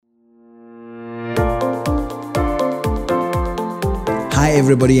Hi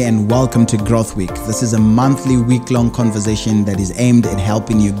everybody and welcome to Growth Week. This is a monthly week-long conversation that is aimed at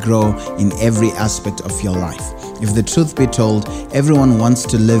helping you grow in every aspect of your life. If the truth be told, everyone wants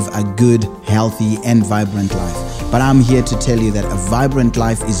to live a good, healthy and vibrant life. But I'm here to tell you that a vibrant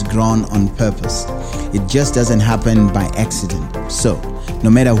life is grown on purpose. It just doesn't happen by accident. So, no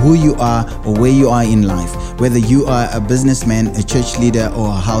matter who you are or where you are in life, whether you are a businessman, a church leader, or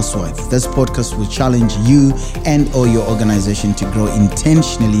a housewife, this podcast will challenge you and or your organization to grow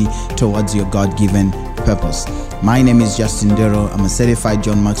intentionally towards your God-given purpose. My name is Justin Duro. I'm a certified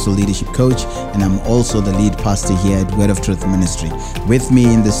John Maxwell leadership coach, and I'm also the lead pastor here at Word of Truth Ministry. With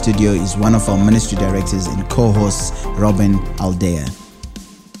me in the studio is one of our ministry directors and co-hosts, Robin Aldea.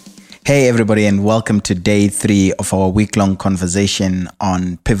 Hey everybody, and welcome to day 3 of our week-long conversation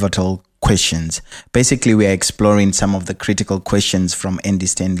on pivotal questions. Basically, we are exploring some of the critical questions from Andy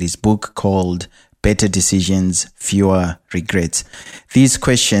Stanley's book called Better Decisions, Fewer Regrets. These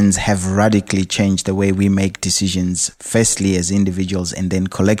questions have radically changed the way we make decisions, firstly as individuals and then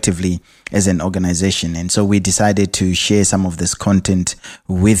collectively as an organization. And so we decided to share some of this content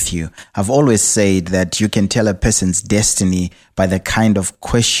with you. I've always said that you can tell a person's destiny by the kind of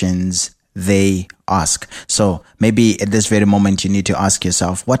questions they ask. So maybe at this very moment you need to ask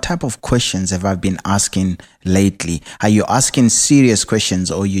yourself, what type of questions have I been asking lately? Are you asking serious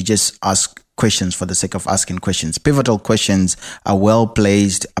questions, or you just ask questions for the sake of asking questions? Pivotal questions are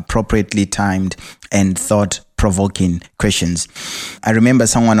well-placed, appropriately timed, and thought-provoking questions. I remember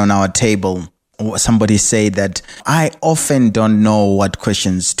someone on our table, somebody said that I often don't know what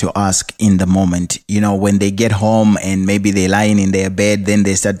questions to ask in the moment. You know, when they get home and maybe they're lying in their bed, then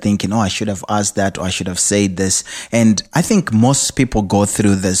they start thinking, I should have asked that, or I should have said this. And I think most people go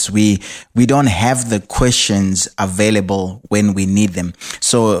through this. We don't have the questions available when we need them.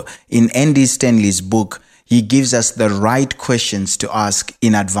 So in Andy Stanley's book, he gives us the right questions to ask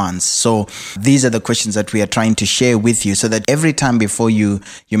in advance. So these are the questions that we are trying to share with you, so that every time before you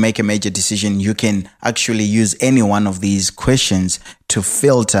make a major decision, you can actually use any one of these questions to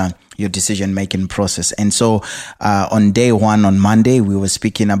filter your decision-making process. And so on day 1, on Monday, we were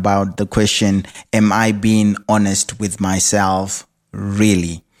speaking about the question, am I being honest with myself,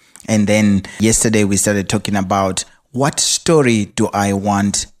 really? And then yesterday we started talking about, what story do I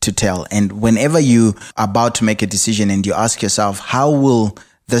want to tell? And whenever you are about to make a decision and you ask yourself, how will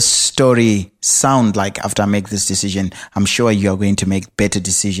the story sound like after I make this decision? I'm sure you are going to make better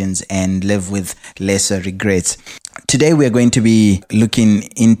decisions and live with lesser regrets. Today we are going to be looking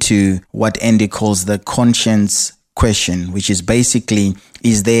into what Andy calls the conscience question, which is basically,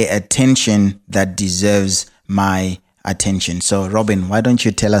 is there a tension that deserves my attention? So Robin, why don't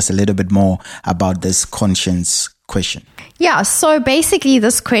you tell us a little bit more about this conscience question? Yeah, so basically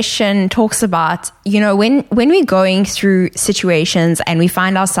this question talks about, when we're going through situations and we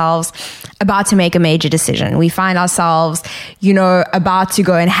find ourselves about to make a major decision, we find ourselves, about to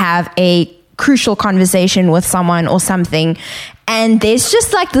go and have a crucial conversation with someone or something, and there's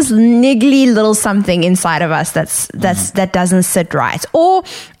just like this niggly little something inside of us that doesn't sit right, or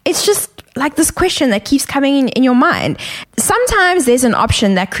it's just like this question that keeps coming in your mind. Sometimes there's an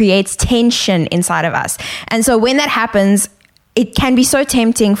option that creates tension inside of us. And so when that happens, it can be so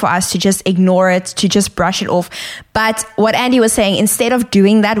tempting for us to just ignore it, to just brush it off. But what Andy was saying, instead of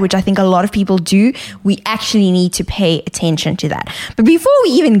doing that, which I think a lot of people do, we actually need to pay attention to that. But before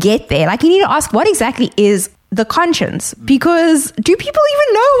we even get there, you need to ask, what exactly is the conscience? Because do people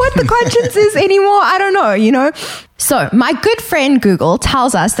even know what the conscience is anymore? I don't know, So my good friend Google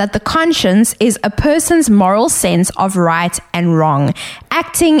tells us that the conscience is a person's moral sense of right and wrong,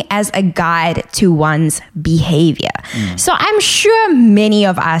 acting as a guide to one's behavior. So I'm sure many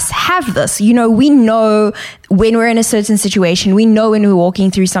of us have this. We know when we're in a certain situation, we know when we're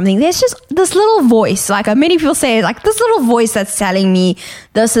walking through something, there's just this little voice, many people say, this little voice that's telling me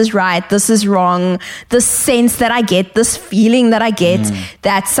this is right, this is wrong, this sense that I get, this feeling that I get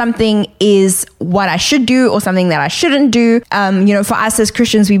that something is what I should do or something that I shouldn't do. For us as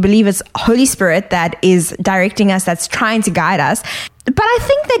Christians, we believe it's Holy Spirit that is directing us, that's trying to guide us. But I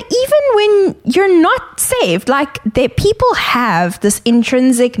think that even when you're not saved, people have this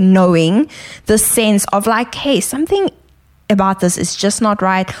intrinsic knowing, this sense of hey, something about this is just not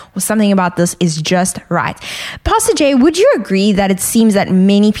right, or something about this is just right. Pastor Jay, would you agree that it seems that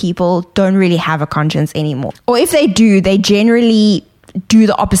many people don't really have a conscience anymore? Or if they do, they generally do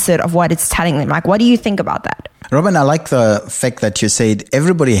the opposite of what it's telling them? What do you think about that? Robin, I like the fact that you said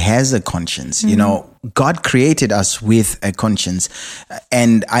everybody has a conscience. God created us with a conscience.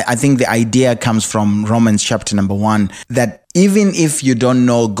 And I think the idea comes from Romans chapter number 1, that even if you don't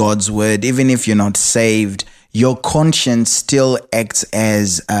know God's word, even if you're not saved, your conscience still acts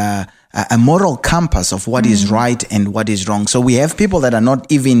as a moral compass of what is right and what is wrong. So we have people that are not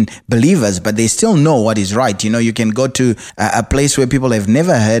even believers, but they still know what is right. You can go to a place where people have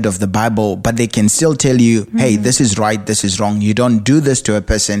never heard of the Bible, but they can still tell you, hey, this is right, this is wrong. You don't do this to a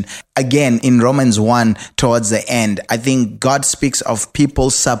person. Again, in Romans 1, towards the end, I think God speaks of people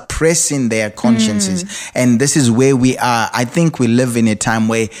suppressing their consciences. And this is where we are. I think we live in a time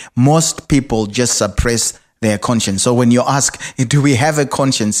where most people just suppress their conscience. So when you ask, do we have a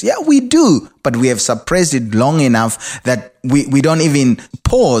conscience? Yeah, we do, but we have suppressed it long enough that we don't even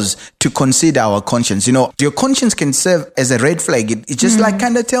pause to consider our conscience. Your conscience can serve as a red flag. It just like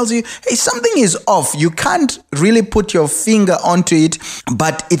kind of tells you, hey, something is off. You can't really put your finger onto it,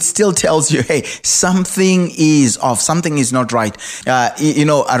 but it still tells you, hey, something is off. Something is not right.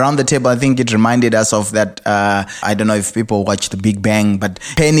 Around the table, I think it reminded us of that. I don't know if people watch The Big Bang, but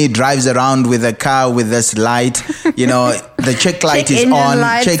Penny drives around with a car with this light, the check light is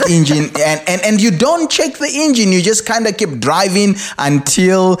on, check engine, and you don't check the engine. You just kind of keep driving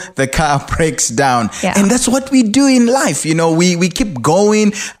until the car breaks down. Yeah. And that's what we do in life. We keep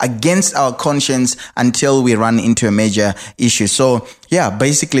going against our conscience until we run into a major issue. So yeah,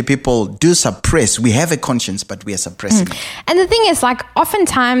 basically people do suppress. We have a conscience, but we are suppressing. And the thing is,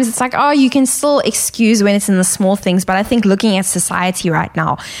 oftentimes it's you can still excuse when it's in the small things. But I think looking at society right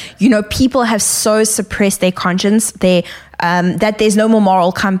now, people have so suppressed their conscience, that there's no more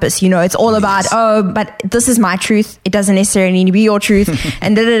moral compass. It's all about, but this is my truth. It doesn't necessarily need to be your truth.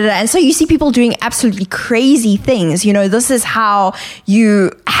 And And so you see people doing absolutely crazy things. This is how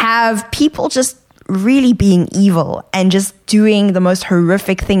you have people just really being evil and just doing the most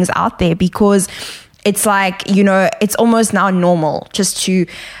horrific things out there, because it's it's almost now normal just to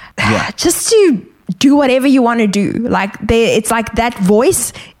do whatever you want to do. It's like that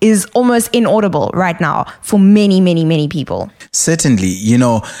voice is almost inaudible right now for many, many, many people. Certainly,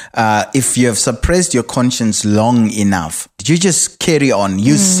 if you have suppressed your conscience long enough, you just carry on.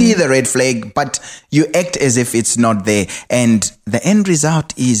 You see the red flag, but you act as if it's not there. And the end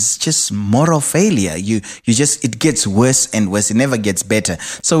result is just moral failure. It gets worse and worse. It never gets better.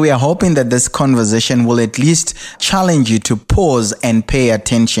 So we are hoping that this conversation will at least challenge you to pause and pay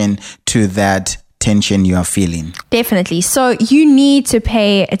attention to that tension you are feeling. Definitely. So you need to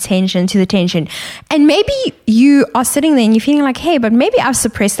pay attention to the tension. And maybe you are sitting there and you're feeling like, hey, but maybe I've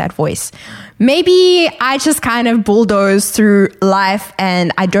suppressed that voice. Maybe I just kind of bulldoze through life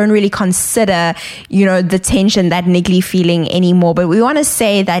and I don't really consider, the tension, that niggly feeling anymore. But we want to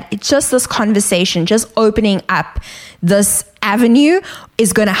say that it's just this conversation, just opening up this avenue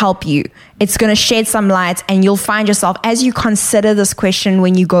is going to help you. It's going to shed some light, and you'll find yourself, as you consider this question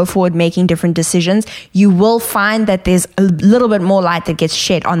when you go forward making different decisions, you will find that there's a little bit more light that gets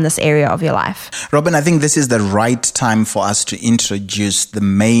shed on this area of your life. Robin, I think this is the right time for us to introduce the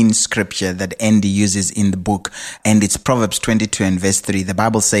main scripture that Andy uses in the book, and it's Proverbs 22 and verse 3. The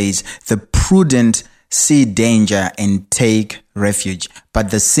Bible says, "The prudent see danger and take refuge,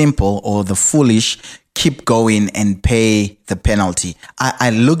 but the simple or the foolish keep going and pay the penalty."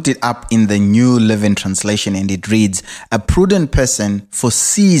 I looked it up in the New Living Translation, and it reads, "A prudent person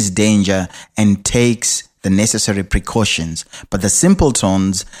foresees danger and takes the necessary precautions, but the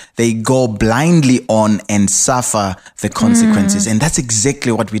simpletons, they go blindly on and suffer the consequences." And that's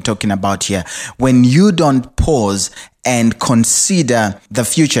exactly what we're talking about here. When you don't pause and consider the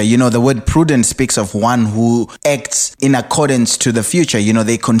future, the word prudent speaks of one who acts in accordance to the future.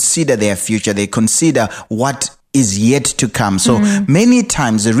 They consider their future. They consider what is yet to come. So many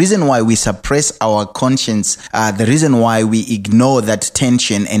times the reason why we suppress our conscience, the reason why we ignore that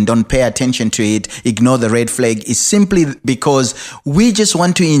tension and don't pay attention to it, ignore the red flag, is simply because we just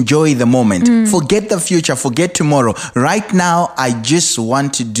want to enjoy the moment. Forget the future, forget tomorrow. Right now, I just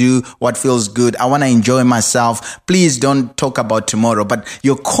want to do what feels good. I want to enjoy myself. Please don't talk about tomorrow. But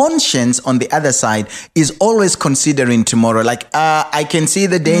your conscience on the other side is always considering tomorrow. I can see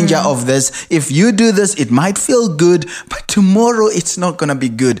the danger of this. If you do this, it might feel good, but tomorrow it's not going to be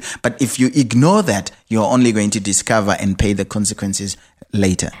good. But if you ignore that, you're only going to discover and pay the consequences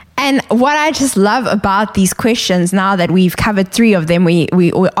later. And what I just love about these questions, now that we've covered 3 of them, we're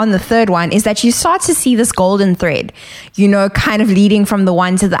on the 3rd one, is that you start to see this golden thread, kind of leading from the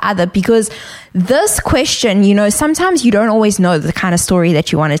one to the other. Because this question, sometimes you don't always know the kind of story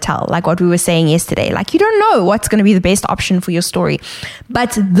that you want to tell, like what we were saying yesterday. You don't know what's going to be the best option for your story.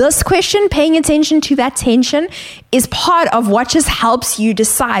 But this question, paying attention to that tension, is part of what just helps you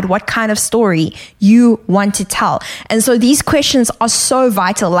decide what kind of story you you want to tell? And so these questions are so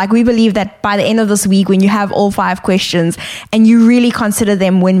vital. Like, we believe that by the end of this week, when you have all 5 questions and you really consider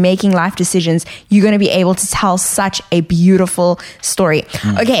them when making life decisions, you're going to be able to tell such a beautiful story.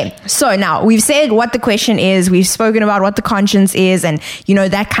 Okay, so now we've said what the question is. We've spoken about what the conscience is and,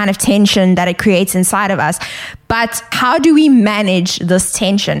 that kind of tension that it creates inside of us. But how do we manage this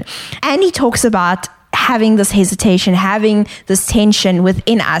tension? And he talks about having this hesitation, having this tension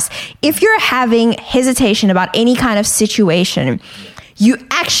within us. If you're having hesitation about any kind of situation, you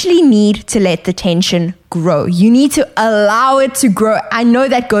actually need to let the tension grow. You need to allow it to grow. I know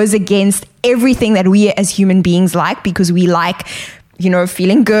that goes against everything that we as human beings like, because we like,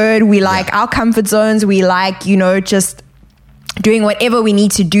 feeling good. We like our comfort zones. We like, just doing whatever we need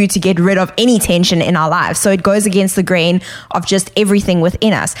to do to get rid of any tension in our lives. So it goes against the grain of just everything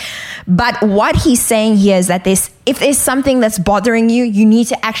within us. But what he's saying here is that if there's something that's bothering you, you need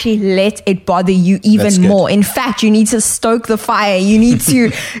to actually let it bother you even more. In fact, you need to stoke the fire. You need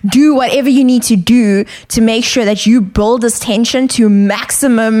to do whatever you need to do to make sure that you build this tension to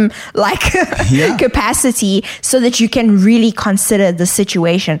maximum capacity, so that you can really consider the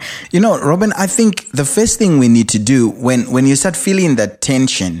situation. Robin, I think the first thing we need to do when you start feeling that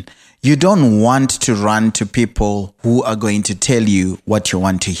tension, you don't want to run to people who are going to tell you what you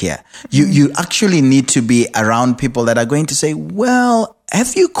want to hear. You actually need to be around people that are going to say, well,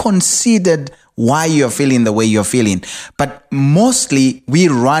 have you considered why you're feeling the way you're feeling? But mostly we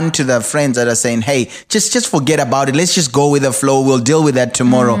run to the friends that are saying, hey, just forget about it. Let's just go with the flow. We'll deal with that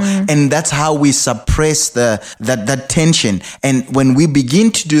tomorrow. And that's how we suppress that tension. And when we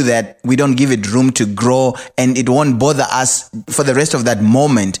begin to do that, we don't give it room to grow, and it won't bother us for the rest of that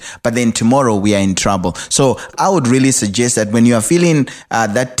moment. But then tomorrow we are in trouble. So I would really suggest that when you are feeling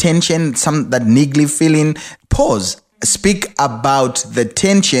that tension, that niggly feeling, pause. Speak about the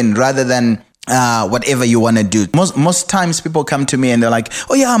tension rather than whatever you want to do. Most times people come to me and they're like,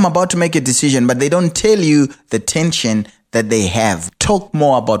 oh yeah, I'm about to make a decision, but they don't tell you the tension that they have. Talk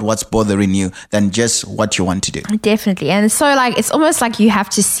more about what's bothering you than just what you want to do. Definitely. And so it's almost like you have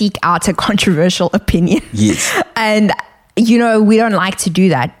to seek out a controversial opinion. Yes. And we don't like to do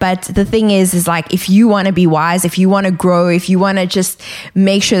that. But the thing is like, if you want to be wise, if you want to grow, if you want to just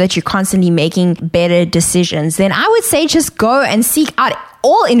make sure that you're constantly making better decisions, then I would say just go and seek out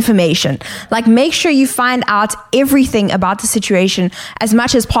all information. Like, make sure you find out everything about the situation as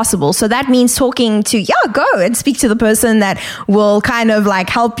much as possible. So that means talking to, go and speak to the person that will kind of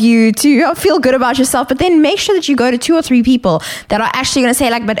help you to feel good about yourself. But then make sure that you go to 2 or 3 people that are actually going to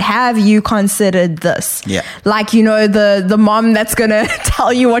say but have you considered this? Yeah. The mom that's going to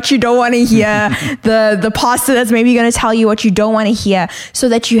tell you what you don't want to hear, the pastor that's maybe going to tell you what you don't want to hear, so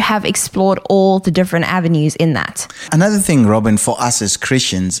that you have explored all the different avenues in that. Another thing, Robin, for us as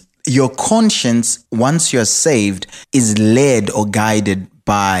Christians, your conscience, once you're saved, is led or guided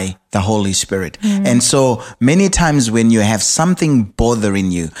by the Holy Spirit. And so many times when you have something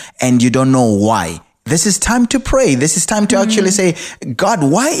bothering you and you don't know why, this is time to pray. This is time to actually say, God,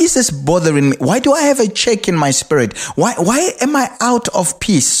 why is this bothering me? Why do I have a check in my spirit? Why am I out of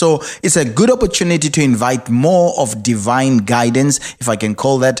peace? So it's a good opportunity to invite more of divine guidance, if I can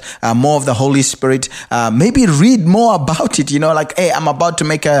call that, more of the Holy Spirit. Maybe read more about it, hey, I'm about to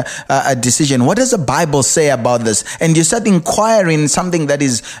make a decision. What does the Bible say about this? And you start inquiring something that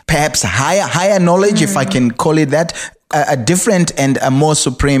is perhaps higher knowledge, if I can call it that. A different and a more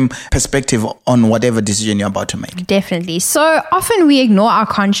supreme perspective on whatever decision you're about to make. Definitely. So often we ignore our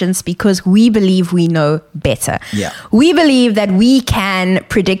conscience because we believe we know better. Yeah. We believe that we can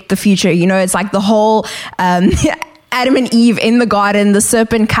predict the future. It's like the whole Adam and Eve in the garden, the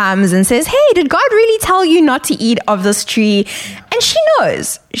serpent comes and says, hey, did God really tell you not to eat of this tree? And she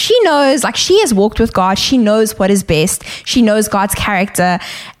knows, she has walked with God. She knows what is best. She knows God's character.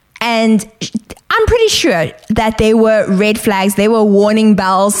 And I'm pretty sure that there were red flags, there were warning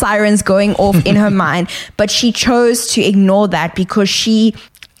bells, sirens going off in her mind, but she chose to ignore that because she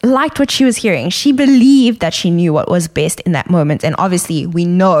liked what she was hearing. She believed that she knew what was best in that moment. And obviously we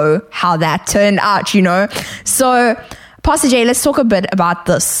know how that turned out, So Pastor Jay, let's talk a bit about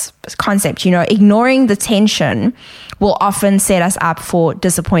this concept. Ignoring the tension will often set us up for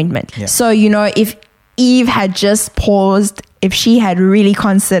disappointment. Yeah. So, if Eve had just paused, if she had really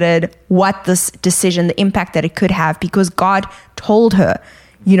considered what this decision, the impact that it could have, because God told her,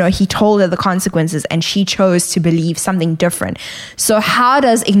 he told her the consequences and she chose to believe something different. So how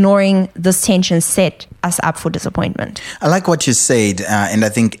does ignoring this tension set us up for disappointment? I like what you said, and I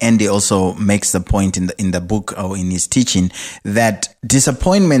think Andy also makes the point in the book or in his teaching that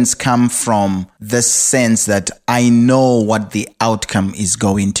disappointments come from the sense that I know what the outcome is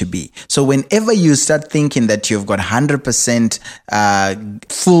going to be. So whenever you start thinking that you've got 100%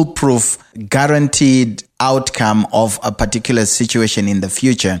 foolproof, guaranteed outcome of a particular situation in the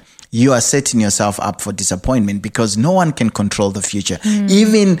future, you are setting yourself up for disappointment because no one can control the future.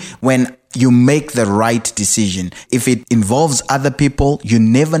 Even when you make the right decision, if it involves other people, you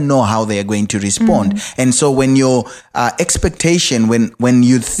never know how they are going to respond. And so when your expectation, when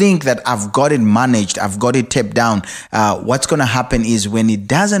you think that I've got it managed, I've got it tapped down, what's going to happen is when it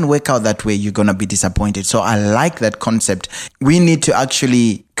doesn't work out that way, you're going to be disappointed. So I like that concept. We need to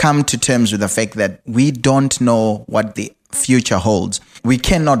actually come to terms with the fact that we don't know what the future holds. We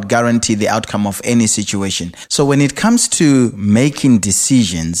cannot guarantee the outcome of any situation. So when it comes to making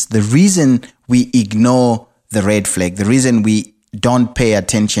decisions, the reason we ignore the red flag, the reason we don't pay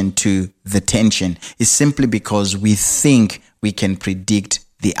attention to the tension is simply because we think we can predict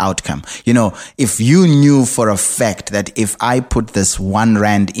the outcome. If you knew for a fact that if I put this 1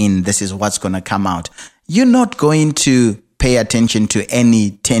 rand in, this is what's going to come out, you're not going to pay attention to any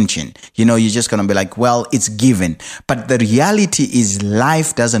tension. You're just going to be like, well, it's given. But the reality is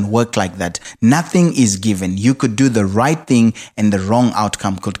life doesn't work like that. Nothing is given. You could do the right thing and the wrong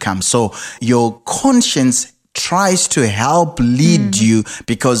outcome could come. So your conscience tries to help lead you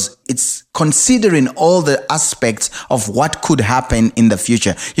because it's considering all the aspects of what could happen in the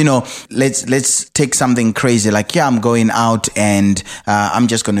future. Let's take something crazy like, I'm going out and I'm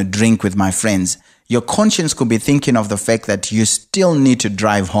just going to drink with my friends. Your conscience could be thinking of the fact that you still need to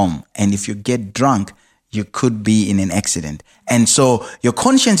drive home. And if you get drunk, you could be in an accident. And so your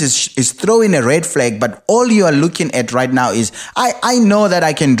conscience is throwing a red flag, but all you are looking at right now is, I know that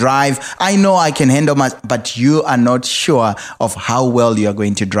I can drive. I know I can handle but you are not sure of how well you are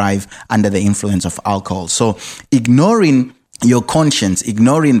going to drive under the influence of alcohol. So ignoring your conscience,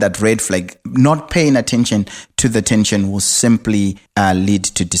 ignoring that red flag, not paying attention to the tension will simply lead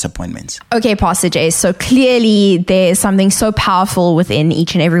to disappointments. Okay, Pastor Jay, so clearly there is something so powerful within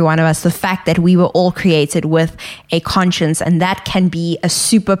each and every one of us, the fact that we were all created with a conscience, and that can be a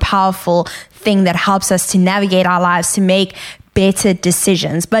super powerful thing that helps us to navigate our lives, to make better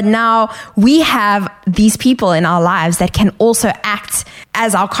decisions. But now we have these people in our lives that can also act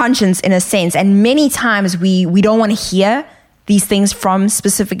as our conscience in a sense, and many times we don't want to hear these things from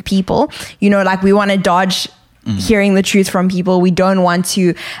specific people. Like we want to dodge hearing the truth from people. We don't want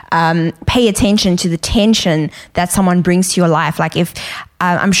to pay attention to the tension that someone brings to your life. Like if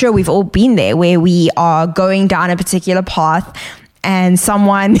I'm sure we've all been there where we are going down a particular path and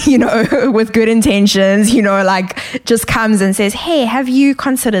someone, with good intentions, just comes and says, hey, have you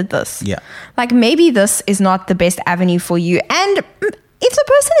considered this? Yeah. Like maybe this is not the best avenue for you. And if the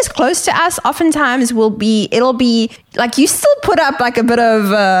person is close to us, oftentimes it'll be like you still put up like a bit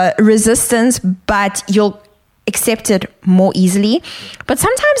of resistance, but you'll accept it more easily. But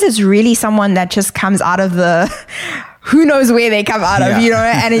sometimes it's really someone that just comes out of the who knows where they come out of,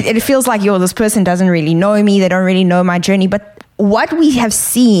 and it feels like, this person doesn't really know me. They don't really know my journey. But what we have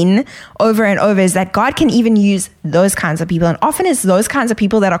seen over and over is that God can even use those kinds of people. And often it's those kinds of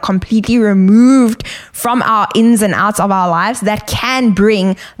people that are completely removed from our ins and outs of our lives that can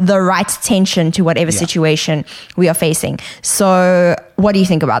bring the right tension to whatever situation we are facing. So what do you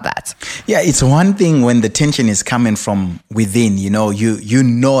think about that? Yeah, it's one thing when the tension is coming from within, you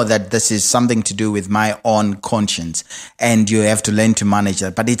know that this is something to do with my own conscience and you have to learn to manage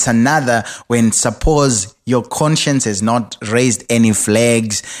that. But it's another when suppose your conscience has not raised any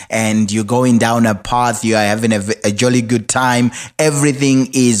flags and you're going down a path, you are having a jolly good time, everything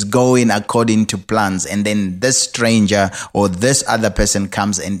is going according to plans, and then this stranger or this other person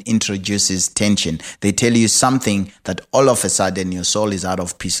comes and introduces tension. They tell you something that all of a sudden your soul is out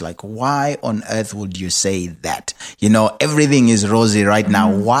of peace. Like, why on earth would you say that? Everything is rosy right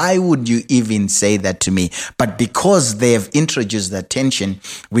now. Why would you even say that to me? But because they have introduced that tension,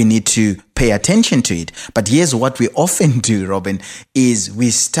 we need to pay attention to it. But here's what we often do, Robin, is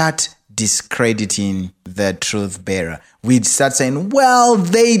we start discrediting the truth bearer. We start saying, well,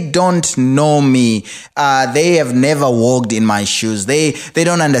 they don't know me. They have never walked in my shoes. They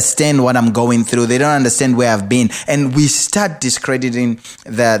don't understand what I'm going through. They don't understand where I've been. And we start discrediting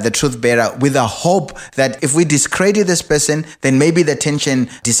the truth bearer with a hope that if we discredit this person, then maybe the tension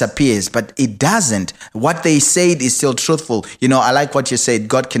disappears. But it doesn't. What they said is still truthful. I like what you said.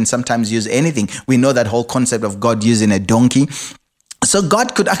 God can sometimes use anything. We know that whole concept of God using a donkey. So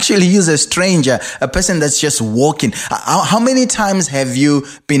God could actually use a stranger, a person that's just walking. How many times have you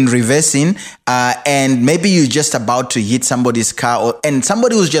been reversing and maybe you're just about to hit somebody's car and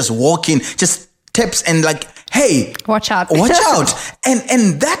somebody who's just walking just taps and like, hey, watch out.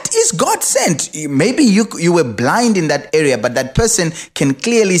 And that is God sent. Maybe you were blind in that area, but that person can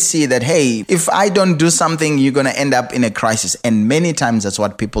clearly see that, hey, if I don't do something, you're going to end up in a crisis. And many times that's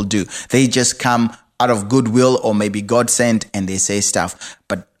what people do. They just come out of goodwill or maybe God sent and they say stuff.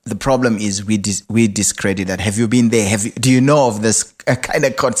 But the problem is we discredit that. Have you been there? Do you know of this kind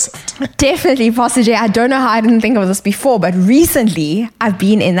of concept? Definitely, Pastor Jay. I don't know how I didn't think of this before, but recently I've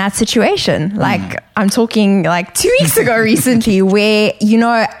been in that situation. Like I'm talking like 2 weeks ago recently where,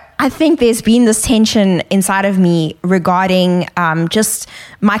 I think there's been this tension inside of me regarding just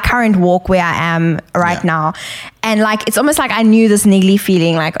my current walk where I am right now. And like, it's almost like I knew this niggly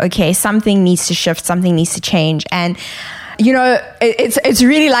feeling like, okay, something needs to shift, something needs to change. And it's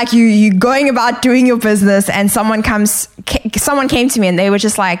really like you going about doing your business and someone came to me and they were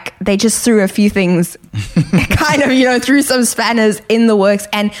just like, they just threw a few things kind of, threw some spanners in the works.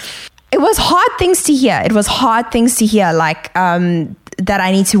 And it was hard things to hear. Like, that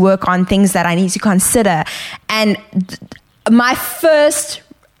I need to work on, things that I need to consider. And my first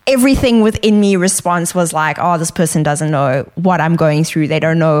everything within me response was like, oh, this person doesn't know what I'm going through. They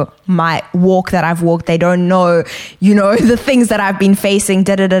don't know my walk that I've walked. They don't know, the things that I've been facing,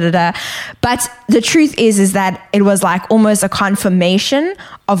 But the truth is that it was like almost a confirmation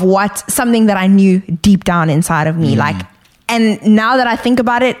of something that I knew deep down inside of me. And now that I think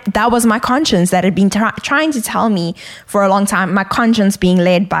about it, that was my conscience that had been trying to tell me for a long time, my conscience being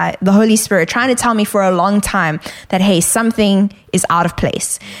led by the Holy Spirit, trying to tell me for a long time that, hey, something is out of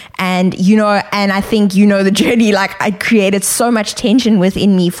place. And, and I think, the journey, like I created so much tension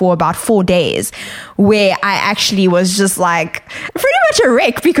within me for about 4 days where I actually was just like pretty much a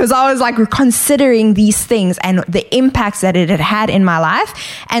wreck because I was like considering these things and the impacts that it had had in my life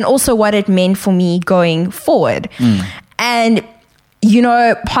and also what it meant for me going forward. And,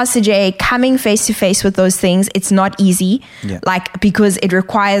 Pastor Jay, coming face to face with those things, it's not easy, because it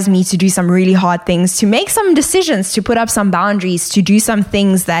requires me to do some really hard things, to make some decisions, to put up some boundaries, to do some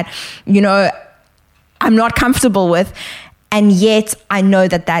things that, I'm not comfortable with. And yet I know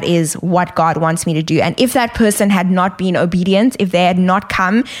that is what God wants me to do. And if that person had not been obedient, if they had not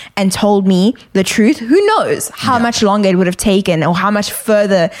come and told me the truth, who knows how much longer it would have taken or how much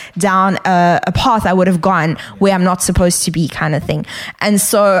further down a path I would have gone where I'm not supposed to be kind of thing. And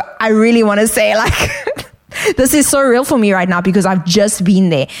so I really want to say this is so real for me right now because I've just been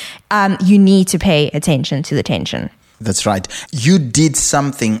there. You need to pay attention to the tension. That's right. You did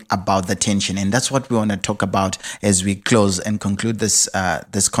something about the tension, and that's what we want to talk about as we close and conclude this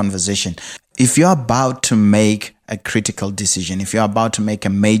conversation. If you're about to make a critical decision, if you're about to make a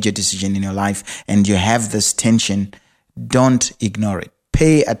major decision in your life and you have this tension, don't ignore it.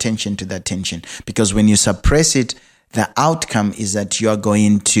 Pay attention to that tension because when you suppress it, the outcome is that you're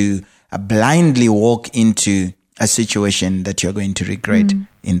going to blindly walk into a situation that you're going to regret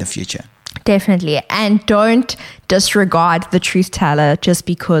in the future. Definitely. And don't disregard the truth teller just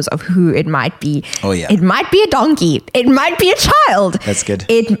because of who it might be. Oh, yeah. It might be a donkey. It might be a child. That's good.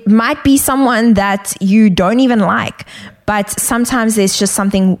 It might be someone that you don't even like. But sometimes there's just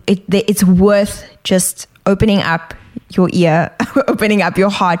something, it's worth just opening up your ear, opening up your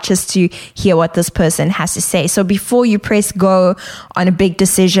heart just to hear what this person has to say. So before you press go on a big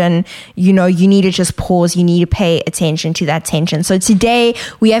decision, you need to just pause. You need to pay attention to that tension. So today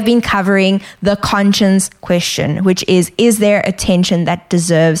we have been covering the conscience question, which is there a tension that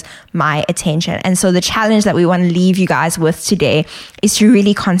deserves my attention? And so the challenge that we want to leave you guys with today is to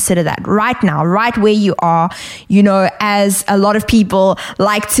really consider that right now, right where you are. As a lot of people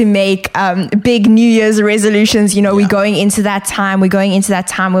like to make big New Year's resolutions, we're going into that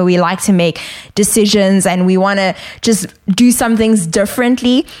time where we like to make decisions and we want to just do some things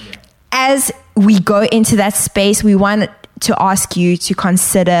differently. As we go into that space, we want to ask you to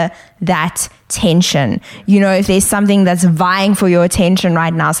consider that tension. If there's something that's vying for your attention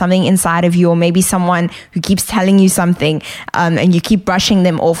right now, something inside of you, or maybe someone who keeps telling you something and you keep brushing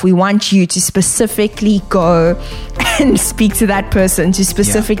them off, we want you to specifically go and speak to that person, to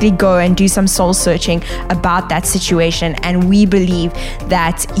specifically go and do some soul searching about that situation. And we believe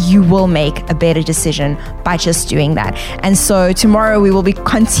that you will make a better decision by just doing that. And so tomorrow we will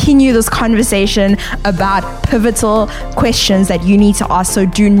continue this conversation about pivotal questions that you need to ask. So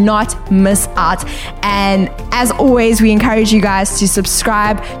do not miss out. And as always, we encourage you guys to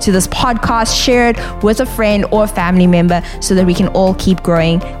subscribe to this podcast, share it with a friend or a family member so that we can all keep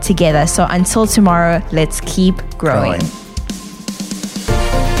growing together. So until tomorrow, let's keep growing.